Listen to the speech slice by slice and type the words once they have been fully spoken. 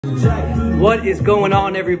What is going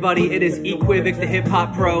on, everybody? It is eQuivic, the hip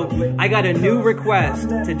hop pro. I got a new request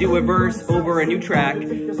to do a verse over a new track,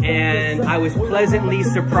 and I was pleasantly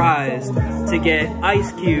surprised to get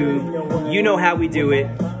Ice Cube. You know how we do it.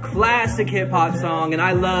 Classic hip hop song, and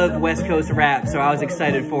I love West Coast rap, so I was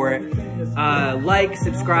excited for it. Like,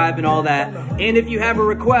 subscribe, and all that. And if you have a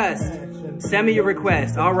request, send me your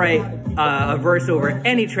request. I'll write a verse over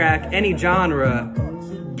any track, any genre.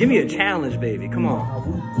 Give me a challenge, baby. Come on.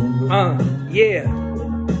 Yeah.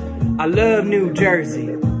 I love New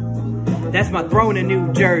Jersey. That's my throne in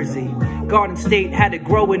New Jersey. Garden State had to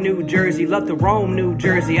grow in New Jersey. Love to roam New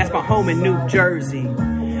Jersey. That's my home in New Jersey.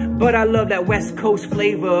 But I love that West Coast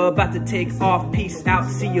flavor. About to take off. Peace out.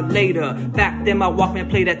 See you later. Back then my Walkman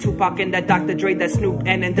played that Tupac and that Dr. Dre, that Snoop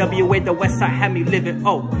and NWA. The West Side had me living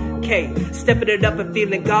okay. Stepping it up and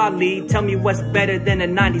feeling godly. Tell me what's better than a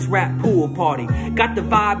 90s rap pool party. Got the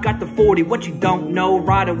vibe, got the 40. What you don't know.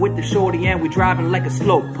 Riding with the shorty and we driving like a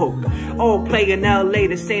slowpoke. All play in LA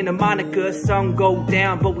to Santa Monica. Sun go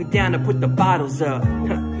down but we down to put the bottles up.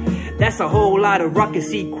 That's a whole lot of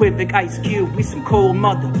ruckus. eQuivic, Ice Cube, we some cold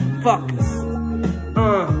motherfuckers.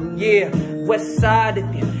 Yeah, West Side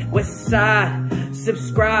if you West Side.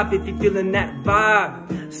 Subscribe if you feeling that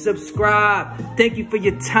vibe. Subscribe. Thank you for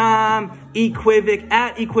your time. eQuivic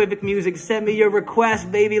at eQuivic Music. Send me your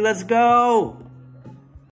request, baby. Let's go.